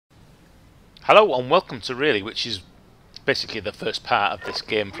Hello and welcome to Really, which is basically the first part of this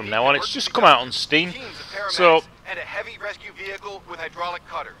game from now on. It's just come out on Steam. So, and a heavy rescue vehicle with hydraulic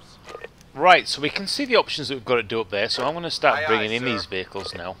cutters. Right, so we can see the options that we've got to do up there. So I'm going to start bringing in these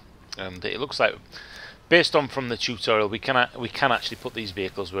vehicles now. And it looks like, based on from the tutorial, we can actually put these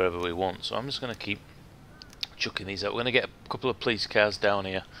vehicles wherever we want. So I'm just going to keep chucking these out. We're going to get a couple of police cars down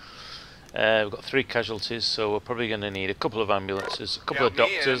here. We've got 3 casualties, so we're probably going to need a couple of ambulances, a couple of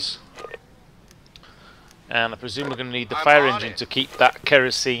doctors. And I presume we're going to need the fire engine to keep that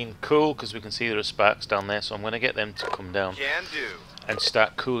kerosene cool, because we can see there are sparks down there, so I'm going to get them to come down and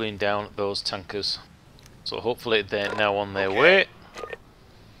start cooling down those tankers. So hopefully they're now on their way.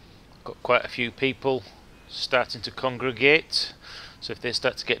 Got quite a few people starting to congregate, so if they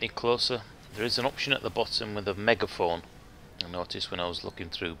start to get any closer, there is an option at the bottom with a megaphone. I noticed when I was looking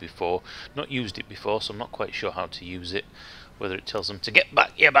through before, not used it before, so I'm not quite sure how to use it, whether it tells them to get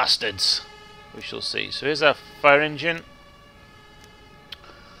back, you bastards. We shall see. So here's our fire engine.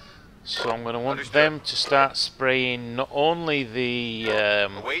 So I'm going to want them to start spraying not only the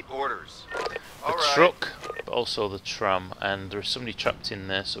truck, but also the tram. And there's somebody trapped in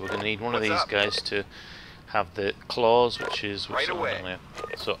there, so we're going to need one of these guys to have the claws, which is what's on there.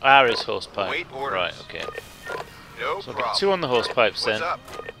 So R is hose pipe. Right, okay. So I'll get 2 on the hose pipes then. I'm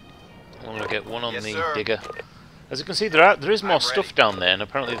going to get 1 on the digger. As you can see, there is more stuff down there, and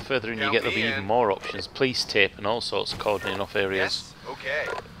apparently the further in you get, there'll be even more options. Police tape and all sorts cordoning off areas. Yes, okay.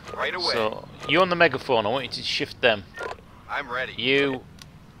 Right away. So, you on the megaphone, I want you to shift them. I'm ready. You,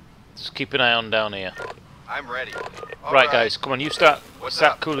 just keep an eye on down here. I'm ready. Right, guys, come on, you start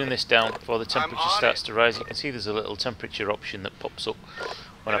cooling this down before the temperature starts to rise. You can see there's a little temperature option that pops up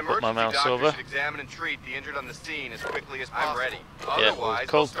when I put my mouse over. Examine and treat the injured on the scene as quickly as possible. I'm ready. Yeah, we'll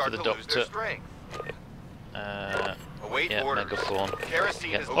call for the doctor. Yeah, orders. megaphone.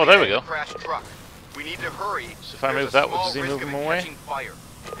 Yeah. Oh, there we go. We need to hurry. So if I move that, does he move him away?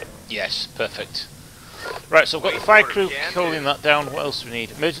 Yes, perfect. Right, so I've got the fire crew holding that down. What else do we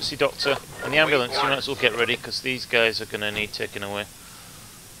need? Emergency doctor and the ambulance. You might as well get ready, because these guys are going to need taken away.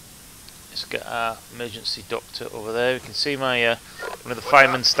 Let's get our emergency doctor over there. We can see my one of the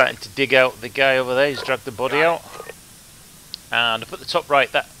firemen starting to dig out the guy over there. He's dragged the body out. And up at the top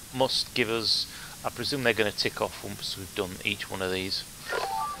right, that must give us, I presume they're going to tick off once we've done each one of these.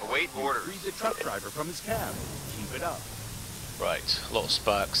 Await orders. Frees the truck driver from his cab. Keep it up. Right, a lot of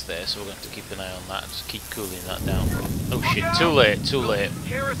sparks there, so we're going to have to keep an eye on that and just keep cooling that down. Oh shit, too late, too late.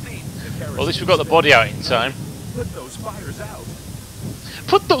 Well, at least we got the body out in time. Put those fires out.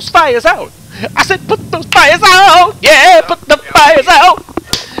 Put those fires out! I said put those fires out! Yeah, put the fires out!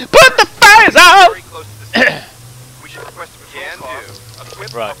 Put the fires out! We should request a patrol car.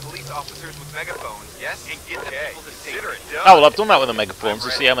 Equip our police officers with megaphones, yes? And get the people to consider it done. Oh, well, I've done that with the megaphones, so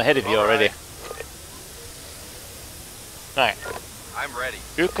see, I'm ahead of you already. Right. I'm ready.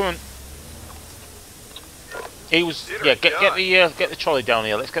 You come on. He was, yeah, get the trolley down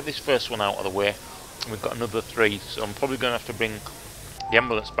here. Let's get this first one out of the way. We've got another 3, so I'm probably going to have to bring the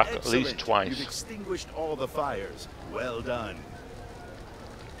ambulance back at least twice. You've extinguished all the fires. Well done.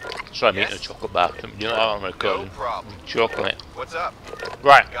 Try and eat a chocolate bar. You know how I'm recording. No problem. Chocolate. What's up?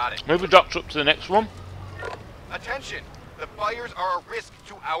 Right. Got it. Move the doctor up to the next one. Attention! The fires are a risk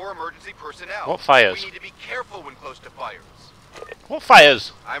to our emergency personnel. What fires? We need to be careful when close to fires. What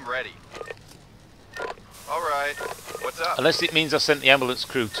fires? I'm ready. Alright. What's up? Unless it means I sent the ambulance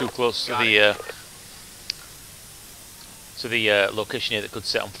crew too close to the location here that could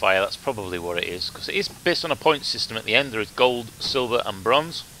set on fire. That's probably what it is, because it is based on a point system. At the end there is gold, silver and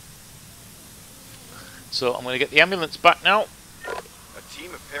bronze. So I'm going to get the ambulance back now, A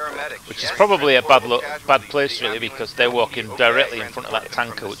team of paramedics. which is probably a bad place really, because they're walking directly in front of that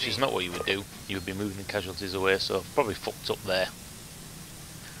tanker, which is not what you would do. You would be moving casualties away, so probably fucked up there.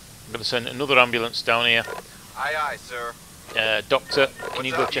 I'm going to send another ambulance down here. Aye, aye, sir. Doctor, can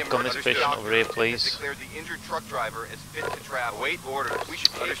you go check on this patient over here, please? Declare the injured truck driver as fit to travel. Await orders. We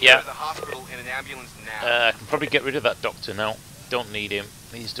should take him to the hospital in an ambulance now. I can probably get rid of that doctor now. Don't need him.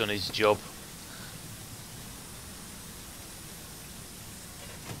 He's done his job.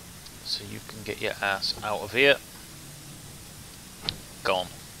 So you can get your ass out of here. Gone.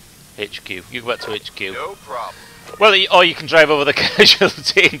 HQ. You go back to HQ. No problem. Well, or you can drive over the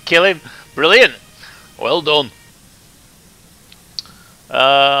casualty and kill him. Brilliant. Well done.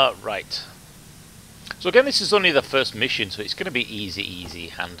 Right. So again, this is only the first mission, so it's going to be easy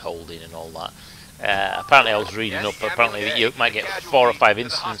hand-holding and all that. Apparently I was reading apparently that you might get 4 or 5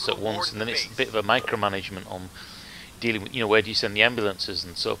 incidents at once, and then it's a bit of a micromanagement on dealing with, you know, where do you send the ambulances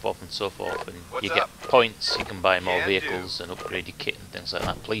and so forth and so forth, and What's you up? get points, you can buy more Can vehicles do. and upgrade your kit and things like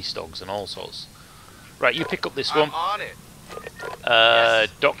that, police dogs and all sorts. Right, you pick up this I'm one. on it.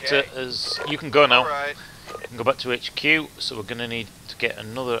 Doctor, okay. as you can go now. Alright. You can go back to HQ, so we're going to need to get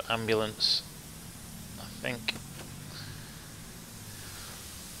another ambulance, I think.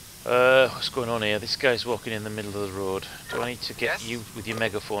 What's going on here? This guy's walking in the middle of the road. Do I need to get you with your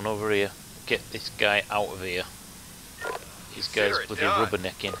megaphone over here? Get this guy out of here. This guy's bloody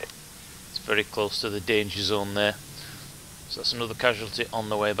rubbernecking. It's very close to the danger zone there. So that's another casualty on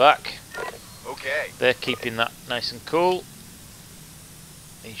the way back. Okay. They're keeping that nice and cool.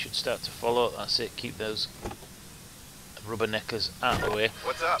 He should start to follow. That's it. Keep those rubberneckers out of the way.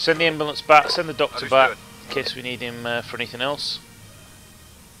 What's up? Send the ambulance back. Send the doctor Understood. back in case we need him for anything else.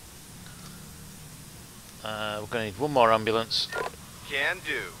 We're going to need one more ambulance. Can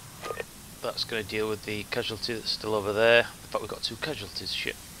do. That's going to deal with the casualty that's still over there. In fact, we've got 2 casualties.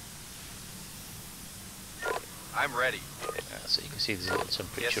 Shit. I'm ready. So you can see there's a little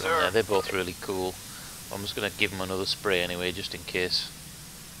temperature Yes, on there. sir. They're both really cool. I'm just going to give them another spray anyway, just in case.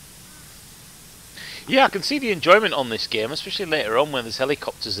 Yeah, I can see the enjoyment on this game, especially later on when there's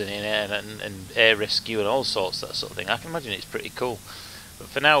helicopters in it and air rescue and all sorts, that sort of thing. I can imagine it's pretty cool. But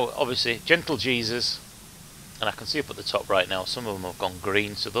for now, obviously, Gentle Jesus, and I can see up at the top right now, some of them have gone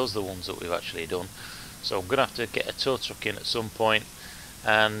green, so those are the ones that we've actually done. So I'm going to have to get a tow truck in at some point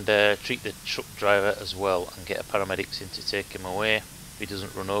and treat the truck driver as well and get a paramedics in to take him away if he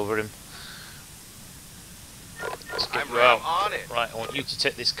doesn't run over him. Let's get you out. on it. Right, I want you to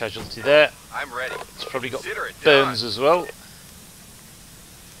take this casualty there. I'm ready. It's probably got Consider it burns done. as well.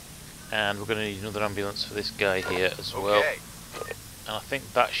 And we're going to need another ambulance for this guy here as well. Okay. And I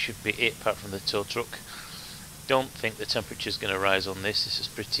think that should be it apart from the tow truck. Don't think the temperature's going to rise on this. This is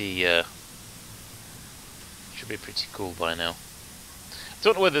pretty... should be pretty cool by now.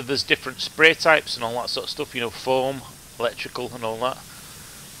 Don't know whether there's different spray types and all that sort of stuff, you know, foam, electrical and all that.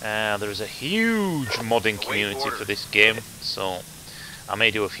 There is a huge modding community for this game, so I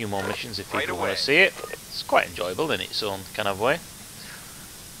may do a few more missions if people want to see it. It's quite enjoyable in its own kind of way.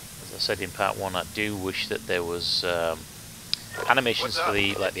 As I said in part 1, I do wish that there was animations for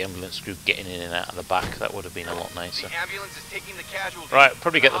the ambulance crew getting in and out of the back. That would have been a lot nicer. The ambulance is taking the casualty. Right,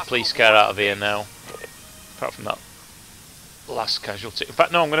 probably get the police car out of here now. Apart from that last casualty. In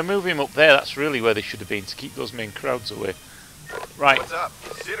fact, no, I'm going to move him up there. That's really where they should have been, to keep those main crowds away. Right. What's up?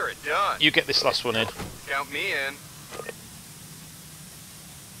 Consider it done. You get this last one in. Count me in.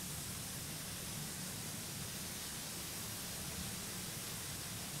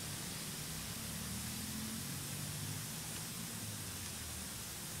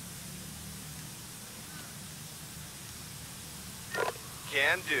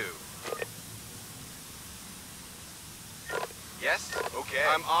 Can do. Yes? Okay.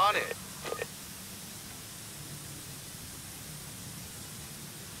 I'm on it.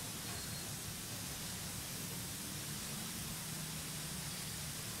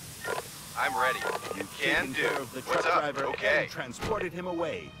 I'm ready. You've Can taken do. care of the What's truck up? driver Okay. and transported him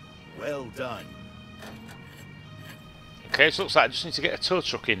away. Well done. Okay, so it looks like I just need to get a tow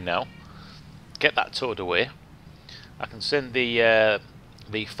truck in now. Get that towed away. I can send the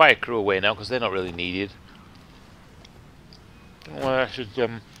fire crew away now because they're not really needed. Well, I should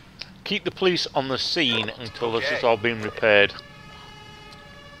keep the police on the scene until this has all been repaired.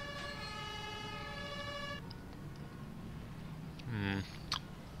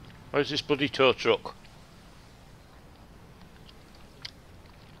 Where's this bloody tow truck?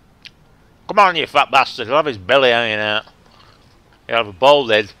 Come on, you fat bastard! He'll have his belly hanging out. He'll have a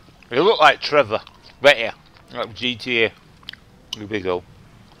bald head. He'll look like Trevor. Bet ya. Like GTA. You big old.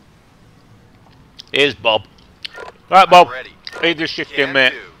 Here's Bob. Right, Bob. Lead this shift in,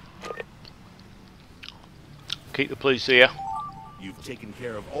 mate. Keep the police here. You've taken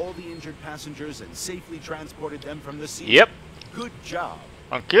care of all the injured passengers and safely transported them from the scene. Yep. Good job.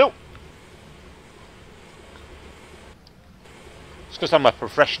 Thank you. It's because I'm a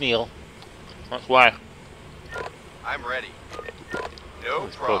professional. That's why. I'm ready. No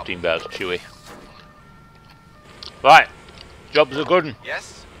This problem. protein bar's chewy. Right. Job's a good one.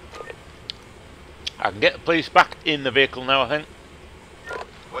 Yes? I can get the police back in the vehicle now, I think.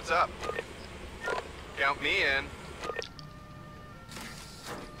 What's up? Count me in.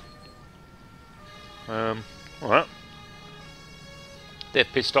 Alright. They've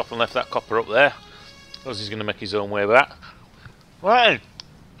pissed off and left that copper up there. Because he's going to make his own way back. Right.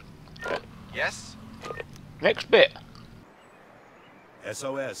 Yes? Next bit.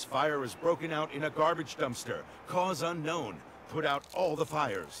 SOS, fire is broken out in a garbage dumpster. Cause unknown. Put out all the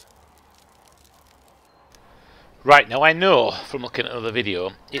fires. Right, now I know from looking at another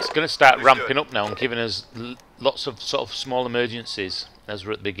video, it's going to start ramping up now and giving us lots of sort of small emergencies as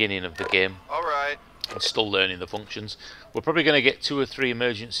we're at the beginning of the game. Alright. And still learning the functions. We're probably going to get 2 or 3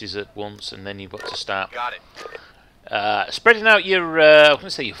 emergencies at once, and then you've got to start Got it. spreading out your, I was going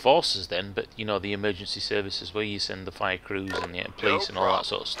to say your forces then, but you know, the emergency services where you send the fire crews and the police and all that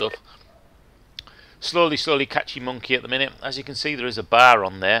sort of stuff. Slowly catch your monkey at the minute. As you can see, there is a bar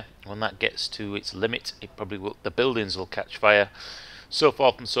on there. When that gets to its limit, it probably will, the buildings will catch fire, so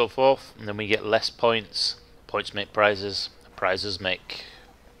forth and so forth, and then we get less points. Points make prizes, prizes make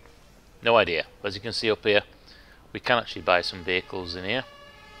no idea. As you can see up here, we can actually buy some vehicles in here.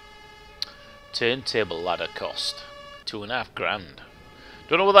 Turntable ladder cost $2.5 grand.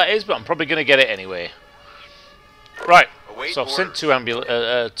 Don't know what that is, but I'm probably going to get it anyway. Right, so I've sent 2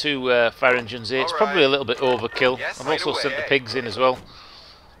 fire engines here. It's probably a little bit overkill. I've also sent the pigs in as well,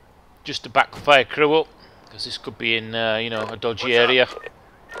 just to back the fire crew up, because this could be in you know, a dodgy area.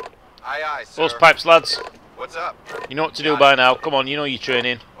 Aye, aye, sir. Hose pipes, lads. What's up? You know what to do by now. Come on, you know your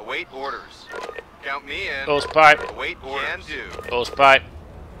training. Await orders. Count me in. Hose pipe. Await orders. Can do. Hose pipe.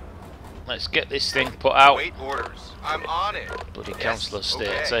 Let's get this thing put out. Await orders. I'm on it. Bloody councillor state,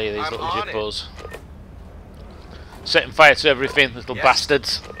 I tell you, these little jippos. Setting fire to everything, little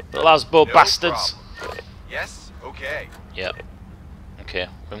bastards. Little Asbo bastards. Problem. Yes, okay. Yep. Okay,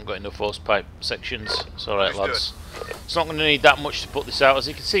 we haven't got enough hose pipe sections. It's alright, lads. It's not going to need that much to put this out. As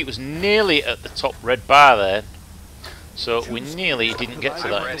you can see, it was nearly at the top red bar there. So we nearly didn't get to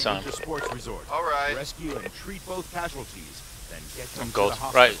that in time. Alright. Rescue and treat both casualties, then get them Oh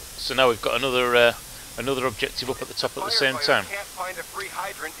god. Right, so now we've got another another objective up at the top at the same time. Can't find a free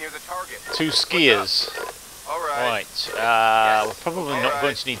hydrant near the target. 2 skiers. Alright. Right, we're probably not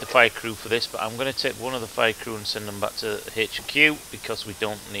going to need the fire crew for this, but I'm going to take one of the fire crew and send them back to HQ, because we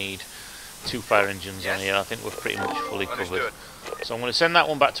don't need 2 fire engines on here. I think we're pretty much fully covered. So I'm going to send that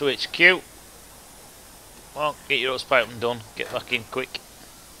one back to HQ. Well, get your hose pipe done. Get back in quick.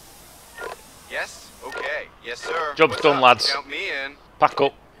 Yes, okay. Yes, sir. Job's done, lads. Count me in. Pack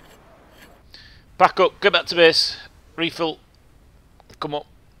up. Pack up. Get back to base. Refill. Come up.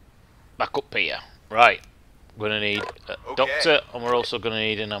 Back up here. Right. We're going to need a doctor, and we're also going to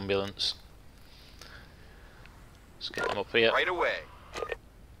need an ambulance. Let's get them up here. Right away.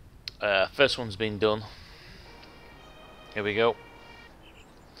 First one's been done. Here we go.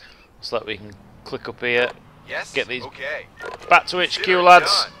 Looks like we can click up here. Yes. Get these back to HQ,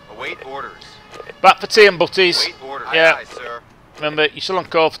 lads. Await orders. Back for tea and butties. Await orders. Yeah. Aye, sir. Remember, you're still on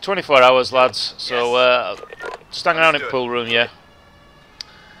call for 24 hours, lads. So just hang around in pool room, yeah.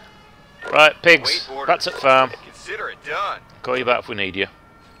 Right, pigs. Back at farm. Consider it done. Call you back if we need you.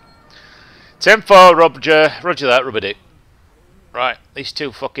 10-4, Roger. Roger that, rubber dick. Right, these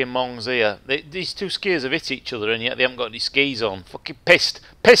 2 fucking mongs here. These 2 skiers have hit each other, and yet they haven't got any skis on. Fucking pissed.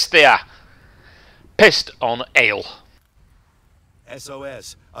 Pissed they are. Pissed on ale.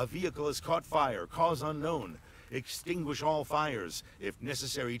 SOS. A vehicle has caught fire. Cause unknown. Extinguish all fires. If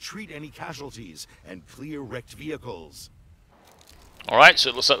necessary, treat any casualties and clear wrecked vehicles. Alright, so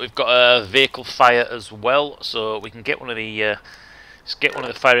it looks like we've got a vehicle fire as well, so we can get one of the let's get one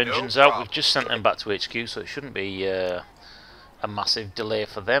of the fire engines out. We've just sent them back to HQ, so it shouldn't be a massive delay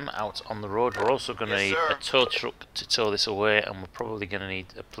for them out on the road. We're also going to need a tow truck to tow this away, and we're probably going to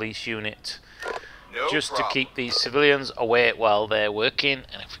need a police unit just to keep these civilians away while they're working.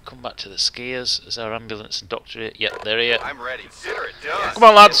 And if we come back to the skiers, is our ambulance and doctor here? Yep, they're here. I'm ready. Consider it done. Come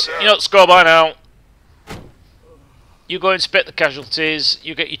on, lads. You know the score by now. You go inspect the casualties.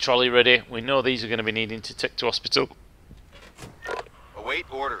 You get your trolley ready. We know these are going to be needing to take to hospital. Await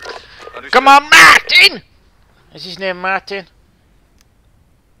orders. Understood. Come on, Martin! Is his name Martin?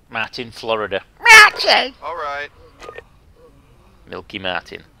 Martin, Florida. Martin! Alright. Milky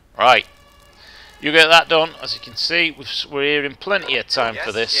Martin. Right. You get that done. As you can see, we're here in plenty of time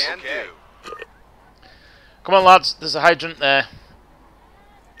for this. Okay. Come on, lads. There's a hydrant there.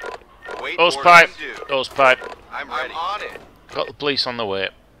 Hose pipe. Hose pipe. I'm ready. I'm on it. Got the police on the way.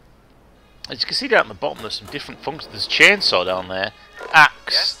 As you can see down at the bottom, there's some different functions. There's chainsaw down there,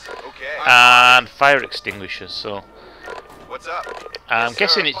 axe, and fire extinguishers. So, what's up? I'm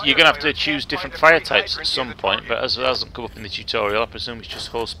guessing you're going to have to choose different fire types at some point, but as it hasn't come up in the tutorial, I presume it's just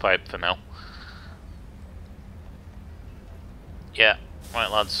hose pipe for now. Yeah, right,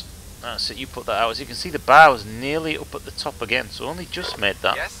 lads. That's it. You put that out. As you can see, the bar was nearly up at the top again, so only just made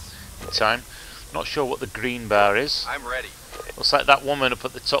that in time. Not sure what the green bar is. I'm ready. Looks like that woman up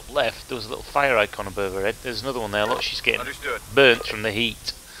at the top left. There was a little fire icon above her head. There's another one there. Look, she's getting burnt from the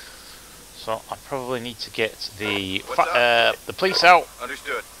heat. So I probably need to get the police out.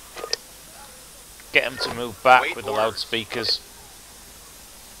 Understood. Get him to move back with the loudspeakers.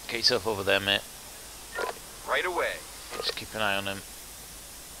 Get yourself over there, mate. Right away. Just keep an eye on him.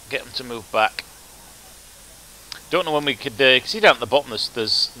 Get him to move back. Don't know when we could see down at the bottom.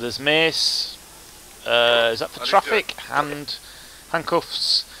 There's mace. Is that for traffic?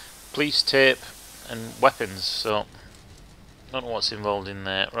 Handcuffs, police tape, and weapons. So don't know what's involved in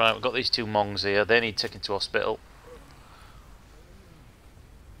there. Right, we've got these two mongs here. They need taken to hospital.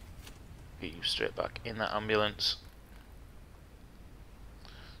 Get you straight back in that ambulance.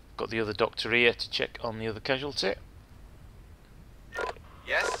 Got the other doctor here to check on the other casualty.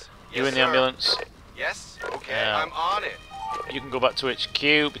 Yes. You in the ambulance? Yes. Okay. I'm on it. You can go back to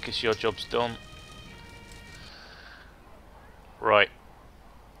HQ because your job's done. Right.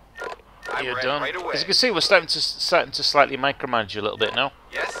 You're done. Right away. As you can see, we're starting to slightly micromanage you a little bit now.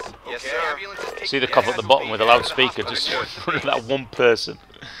 Yes. Yes, sir. See the cop at the bottom with a loudspeaker just running at one person.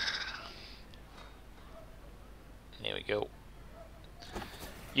 Here we go.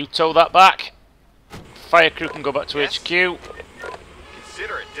 You tow that back. Fire crew can go back to HQ.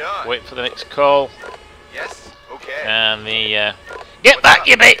 Consider it done. Wait for the next call. Yes. Okay. And the get back,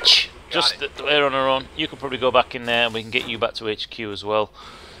 you bitch! Just they're on our own. You can probably go back in there, and we can get you back to HQ as well.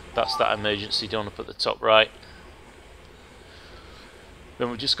 That's that emergency done up at the top right. Then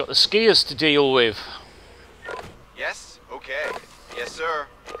we've just got the skiers to deal with. Yes. Okay. Yes, sir.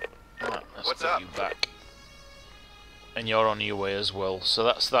 Right, let's What's get up? you back. And you're on your way as well. So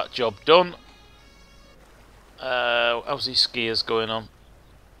that's that job done. How's these skiers going on?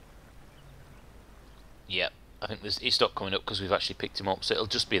 Yep, I think he's not coming up because we've actually picked him up, so it'll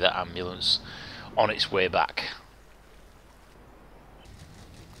just be that ambulance on its way back.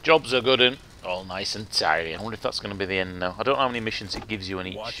 Jobs are good and all nice and tidy. I wonder if that's going to be the end now. I don't know how many missions it gives you in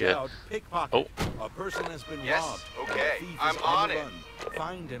each. Watch out, pickpocket. Oh, A person has been Yes, robbed. okay, and the thief I'm is on the it. run.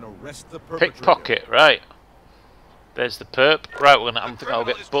 Find and arrest the perpetrator. pickpocket, right. There's the perp. Right, I'm thinking I'll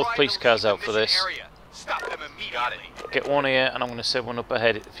get both police cars out for this. Stop them immediately. Get one here, and I'm going to send one up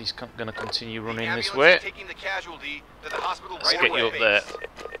ahead if he's going to continue running this way. Taking the casualty to the hospital Let's right get away. you up there.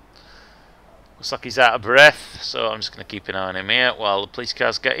 Looks like he's out of breath, so I'm just going to keep an eye on him here while the police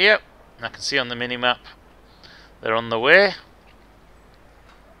cars get here. And I can see on the mini-map they're on the way.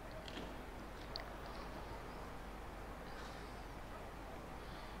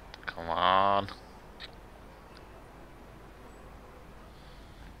 Come on.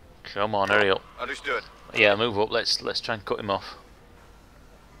 Come on, hurry up. Understood. Yeah, move up. Let's try and cut him off.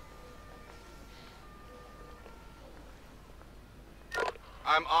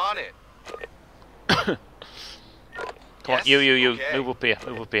 I'm on it. Come on, Yes, you. okay. Move up here.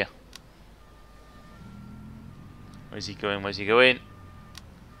 Move up here. Where's he going? Where's he going?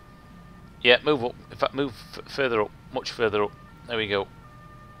 Yeah, move up. In fact, move further up. Much further up. There we go.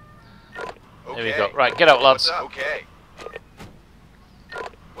 There we go. Right, get out, lads. Okay.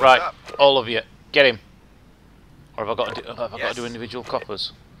 Right, up? all of you, get him. Or have I got to do, got to Yes. do individual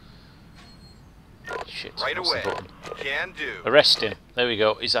coppers? Shit. Right what's the away. button? Can do. Arrest him. There we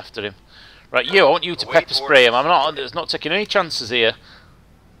go. He's after him. Right, you. I want you to Await pepper spray him. orders. I'm not taking any chances here.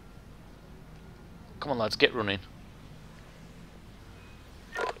 Come on, lads, get running.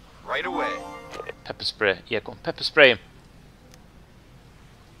 Right away. Pepper spray. Yeah, go on, pepper spray him.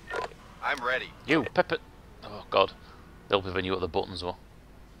 I'm ready. You, pepper. Oh God, they'll be when you at the buttons though.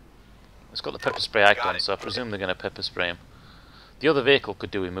 It's got the pepper spray icon, it. so I presume they're going to pepper spray him. The other vehicle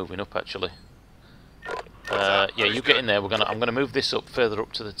could do with moving up, actually. Yeah, you get in there. I'm gonna move this up further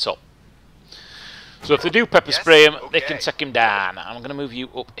up to the top. So if they do pepper Yes, spray him, they okay. can take him down. I'm gonna move you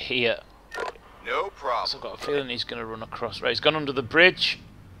up here. No problem. So I've got a feeling he's gonna run across. Right, he's gone under the bridge.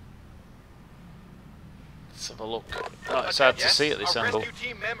 Let's have a look. Oh, it's hard to Yes, see at this a angle. rescue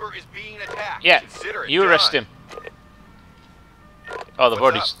team member is being attacked. Yeah, Consider it you arrest done. him. Oh,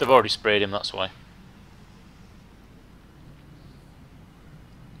 What's they've already sprayed him. That's why.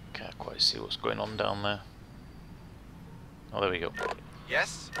 Can't quite see what's going on down there. Oh, there we go.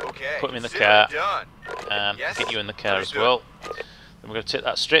 Yes. Okay. Put him in the Consider car. it done. And Yes, get you in the car as understood. well. Then we're going to take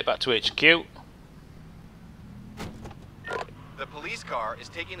that straight back to HQ. The police car is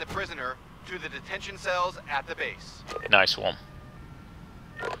taking the prisoner to the detention cells at the base. Nice one.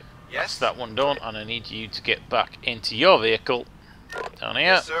 Yes. That's that one done, and I need you to get back into your vehicle down here.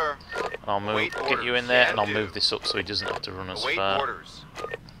 Yes, sir. I'll move, Await get you orders. in there, Can and I'll do. move this up so he doesn't have to run as Await far. orders.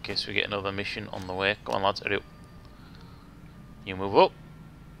 In case we get another mission on the way. Come on, lads, hurry up. You move up.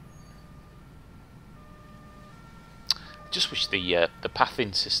 Just wish the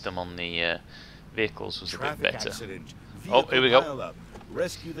pathing system on the vehicles was a bit Traffic better. accident. Oh, here we go. Pile-up.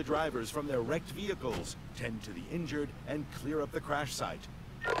 Rescue the drivers from their wrecked vehicles, tend to the injured, and clear up the crash site.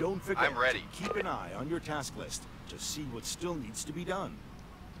 Don't forget I'm ready. to keep an eye on your task list to see what still needs to be done.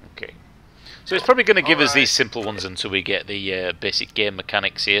 Okay. So it's probably going to give us these simple ones until we get the basic game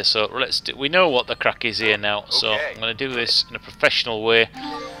mechanics here. So we know what the crack is here now. So I'm going to do this in a professional way.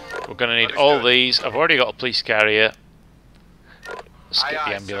 We're going to need all these. I've already got a police car here. Let's get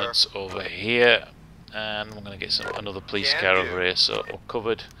the ambulance over here, and we're going to get another police car over here. So we're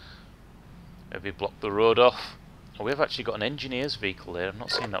covered. Maybe block the road off. Oh, we've actually got an engineer's vehicle there. I've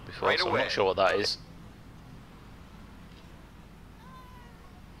not seen that before, so I'm not sure what that is.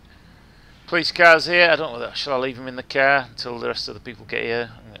 Police cars here. I don't know. Shall I leave them in the car until the rest of the people get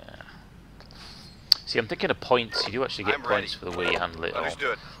here? See, I'm thinking of points. You do actually get points for the way you handle it.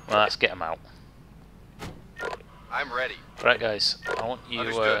 Understood. Well, let's get them out. I'm ready. Right, guys. I want you.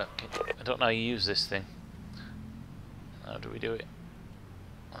 I don't know how you use this thing. How do we do it?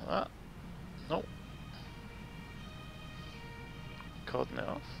 Like that? Nope. Coordinate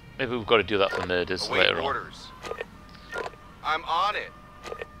off. Maybe we've got to do that for murders later on. I'm on it.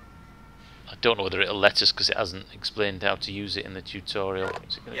 I don't know whether it'll let us because it hasn't explained how to use it in the tutorial.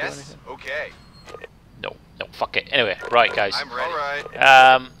 Is it going to do anything? Okay. No, fuck it. Anyway, right, guys. I'm ready.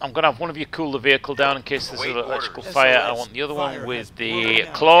 I'm going to have one of you cool the vehicle down in case there's an electrical fire. I want the other one with the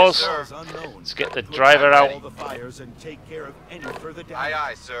claws. Let's get the driver out. Aye,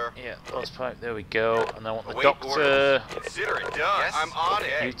 aye, sir. Yeah, close pipe. There we go. And I want the doctor. Consider it done. Yes, I'm on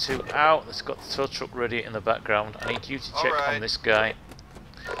it. You two out. Let's got the tow truck ready in the background. I need you to check on this guy.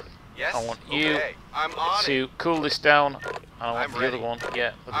 Yes, I want you I'm on to cool this down. I want the other one.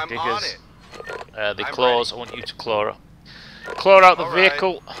 Yeah, with the diggers. The claws, I want you to claw out the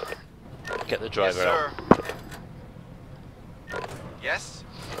vehicle. Get the driver out. Yes.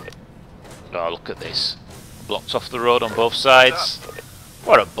 Oh, look at this. Blocked off the road on both sides.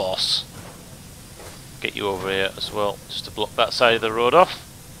 What a boss. Get you over here as well, just to block that side of the road off.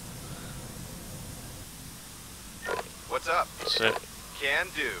 What's up? So, can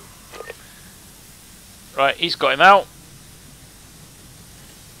do. Right, he's got him out.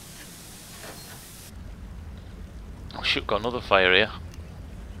 Oh shoot, got another fire here.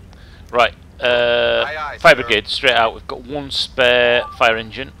 Right, fire brigade, straight out. We've got one spare fire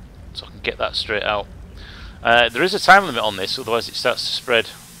engine, so I can get that straight out. There is a time limit on this, otherwise it starts to spread.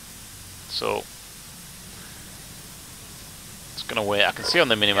 So, it's going to wait. I can see on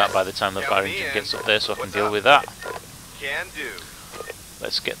the minimap by the time the fire engine gets up there, so I can deal with that. Can do.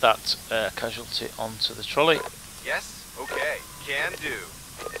 Let's get that casualty onto the trolley. Yes, okay, can do.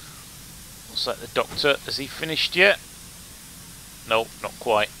 Looks like the doctor, has he finished yet? No, not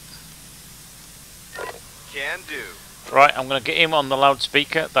quite. Can do. Right, I'm going to get him on the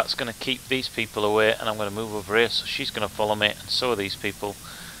loudspeaker. That's going to keep these people away, and I'm going to move over here, so she's going to follow me, and so are these people.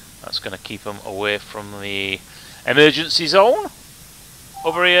 That's going to keep them away from the emergency zone.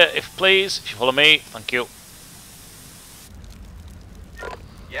 Over here, if please, if you follow me, thank you.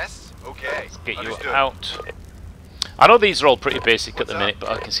 Yes, okay. Let's get you out. I know these are all pretty basic at the minute, but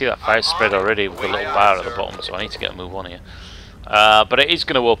I can see that fire spread already with a little bar at the bottom, so I need to get a move on here. But it is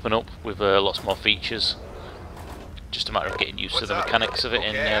going to open up with lots more features. Just a matter of getting used to the mechanics of it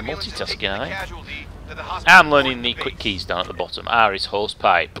in multitasking, I think. I'm learning the quick keys down at the bottom. R is hose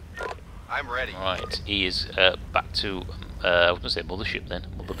pipe. I'm ready. Right, E is back to, I was going to say mothership then,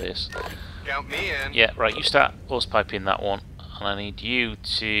 mother base. Count me in. Yeah, right, you start hose piping that one. And I need you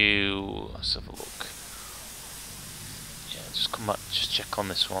to, let's have a look. Yeah, just come back, just check on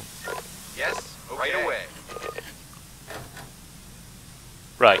this one. Yes, okay. Right away.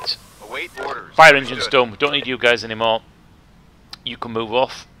 Right. Await orders. Fire engine's done. We don't need you guys anymore. You can move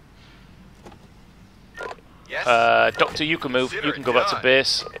off. Yes. Doctor, you can move. You can go back to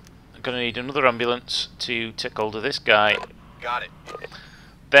base. I'm going to need another ambulance to take hold of this guy. Got it.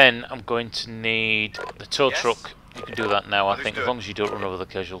 Then I'm going to need the tow truck. You can do that now, I think, as long as you don't run over the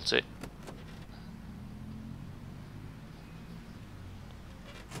casualty.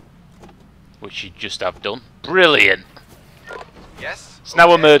 Which you just have done. Brilliant! Yes. It's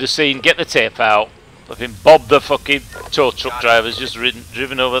now a murder scene. Get the tape out. I've been Bob the fucking tow truck driver's just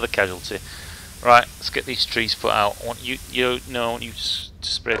driven over the casualty. Right, let's get these trees put out. I want you I want you to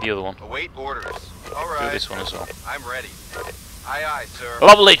spray the other one. Await orders. All right. Do this one as well. I'm ready. Aye, aye, sir.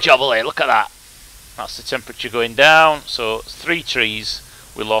 Lovely jobbly, look at that. That's the temperature going down. So 3 trees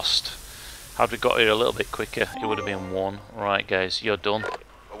we lost. Had we got here a little bit quicker, it would have been 1. Right, guys, you're done.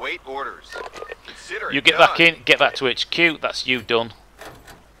 Await orders. Consider you get back in, get back to HQ. That's you done.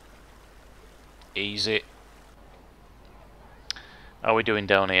 Easy. How are we doing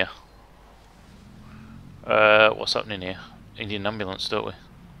down here? What's happening here? Indian ambulance, don't we?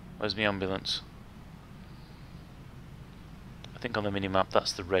 Where's my ambulance? I think on the minimap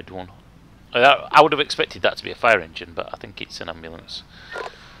that's the red one. I would have expected that to be a fire engine, but I think it's an ambulance.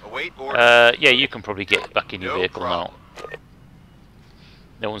 Await orders. Yeah, you can probably get back in your No vehicle problem. now.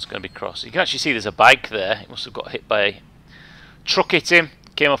 No one's going to be crossed. You can actually see there's a bike there. He must have got hit by a truck, hit him,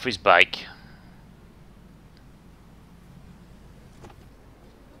 came off his bike.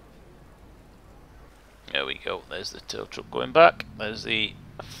 There we go. There's the tow truck going back. There's the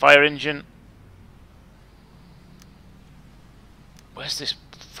fire engine. Where's this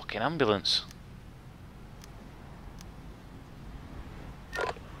fucking ambulance?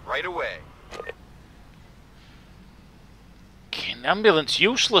 Right away. Fucking ambulance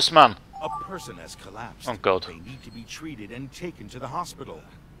useless, man. A person has collapsed. Oh God. They need to be treated and taken to the hospital.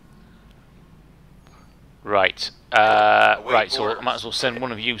 Right. Right, so I might as well send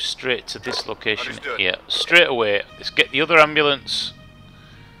one of you straight to this location. Understood. Yeah, straight away. Let's get the other ambulance.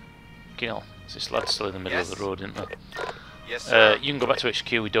 You know, this lad's still in the middle of the road, isn't there? Yes, sir. You can go back to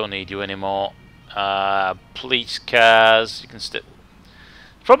HQ, we don't need you anymore. Police cars, you can still...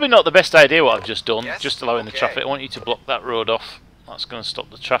 Probably not the best idea what I've just done, Yes? just allowing the Okay. traffic. I want you to block that road off. That's going to stop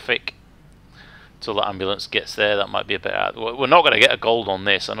the traffic till that ambulance gets there. That might be a bit... We're not going to get a gold on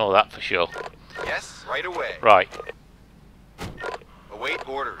this, I know that for sure. Yes, right away. Right, Await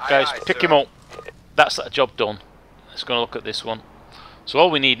orders. guys, Aye, aye, pick sir. him up. That's that job done. Let's go and look at this one. So all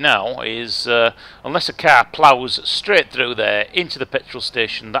we need now is, unless a car ploughs straight through there into the petrol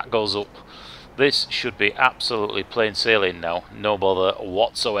station, that goes up. This should be absolutely plain sailing now. No bother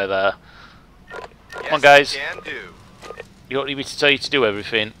whatsoever. Yes, Come on, guys. Can do. You don't need me to tell you to do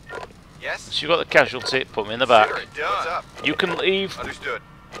everything. Yes. So you've got the casualty, put me in the back. Consider it done. What's up? You can leave. Understood.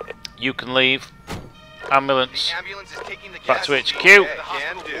 You can leave. Ambulance. The ambulance is taking the Back to casualty. HQ. Okay,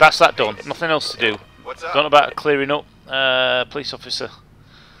 can do. That's that done. Nothing else to do. What's up? Don't know about clearing up. Police officer.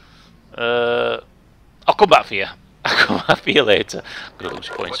 I'll come back for you. I'll come back for you later. I'm going to lose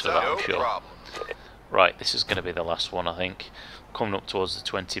points What's for up? that, I'm No sure. problem. Right, this is going to be the last one, I think. Coming up towards the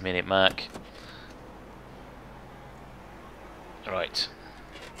 20-minute mark. Right.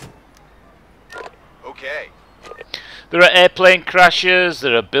 Okay. There are airplane crashes,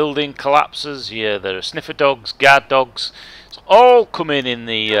 there are building collapses, yeah, there are sniffer dogs, guard dogs. It's all coming in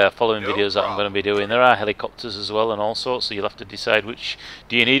the following No videos that I'm problem. going to be doing. There are helicopters as well and all sorts, so you'll have to decide which...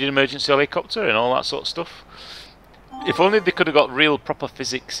 Do you need an emergency helicopter and all that sort of stuff? If only they could have got real proper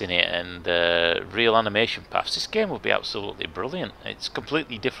physics in it and real animation paths, this game would be absolutely brilliant. It's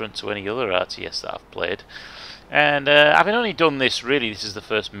completely different to any other RTS that I've played. And having only done this, really, this is the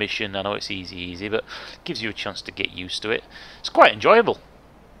first mission. I know it's easy, but it gives you a chance to get used to it. It's quite enjoyable.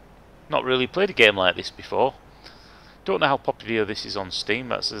 Not really played a game like this before. Don't know how popular this is on Steam,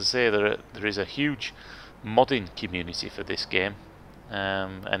 but as I say, there is a huge modding community for this game.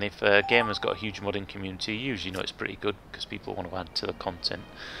 And if a game has got a huge modding community, you usually know it's pretty good because people want to add to the content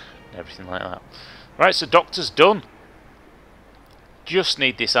and everything like that. Right, so Doctor's done. Just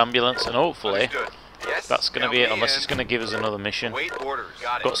need this ambulance, and hopefully Understood. Yes. that's going to be it, unless it's going to give us another mission. Await orders.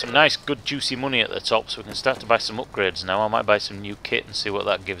 Got it. Got some nice, good, juicy money at the top, so we can start to buy some upgrades now. I might buy some new kit and see what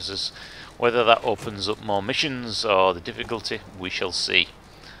that gives us. Whether that opens up more missions or the difficulty, we shall see.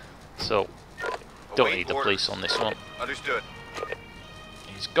 So, don't Await need the orders. police on this one. Understood.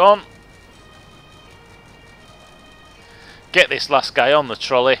 He's gone. Get this last guy on the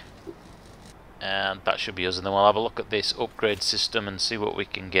trolley. And that should be us, and then we'll have a look at this upgrade system and see what we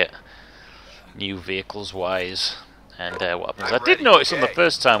can get new vehicles wise and what happens. I'm I did ready. notice on the Okay.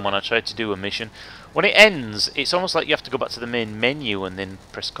 first time when I tried to do a mission, when it ends, it's almost like you have to go back to the main menu and then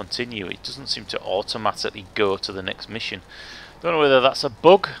press continue. It doesn't seem to automatically go to the next mission. Don't know whether that's a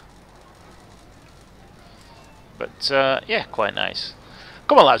bug, but yeah, quite nice.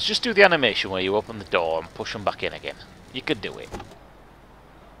 Come on, lads, just do the animation where you open the door and push them back in again. You could do it.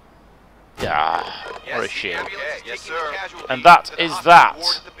 Ah, Yes, what a the shame. ambulance is Yes, taking sir. the casualty And that to the is hospital that.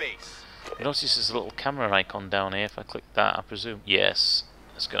 ward at the base. You notice there's a little camera icon down here. If I click that, I presume. Yes,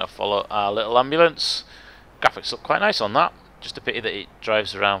 it's going to follow our little ambulance. Graphics look quite nice on that. Just a pity that it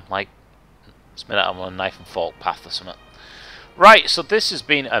drives around like it's made out of a knife and fork path or something. Right, so this has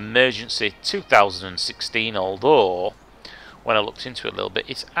been Emergency 2016, although when I looked into it a little bit,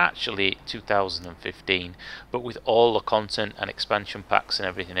 it's actually 2015, but with all the content and expansion packs and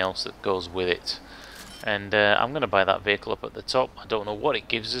everything else that goes with it. And I'm going to buy that vehicle up at the top. I don't know what it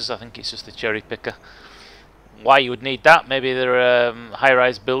gives us. I think it's just a cherry picker. Why you would need that? Maybe there are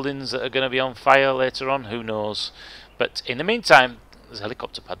high-rise buildings that are going to be on fire later on. Who knows? But in the meantime, there's a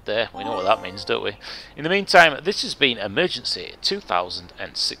helicopter pad there. We know what that means, don't we? In the meantime, this has been Emergency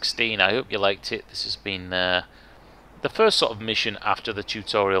 2016. I hope you liked it. This has been the first sort of mission after the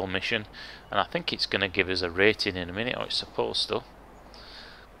tutorial mission, and I think it's going to give us a rating in a minute, or it's supposed to.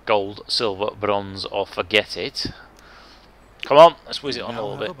 Gold, silver, bronze, or forget it. Come on, let's whiz it on a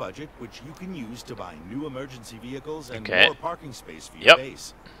little bit. A budget which you can use to buy new emergency vehicles and Okay. more parking space for your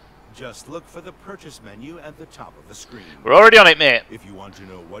base. Just look for the purchase menu at the top of the screen. We're already on it, mate. If you want to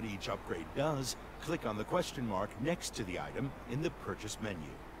know what each upgrade does, click on the question mark next to the item in the purchase menu.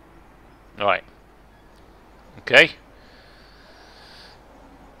 Right. Okay.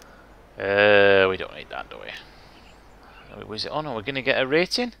 We don't need that, do we? Whiz it on. Are we going to get a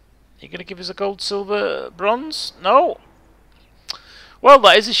rating? Are you going to give us a gold, silver, bronze? No. Well,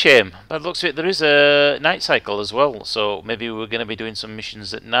 that is a shame. By the looks of it, there is a night cycle as well. So maybe we're going to be doing some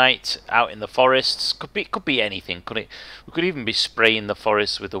missions at night, out in the forests. Could be anything, could it? We could even be spraying the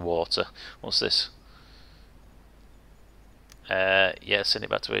forests with the water. What's this? Yeah, send it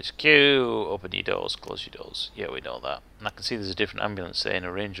back to HQ. Open your doors, close your doors. Yeah, we know that. And I can see there's a different ambulance there in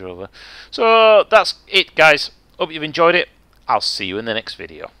a Range Rover. So that's it, guys. Hope you've enjoyed it. I'll see you in the next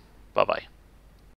video. Bye bye.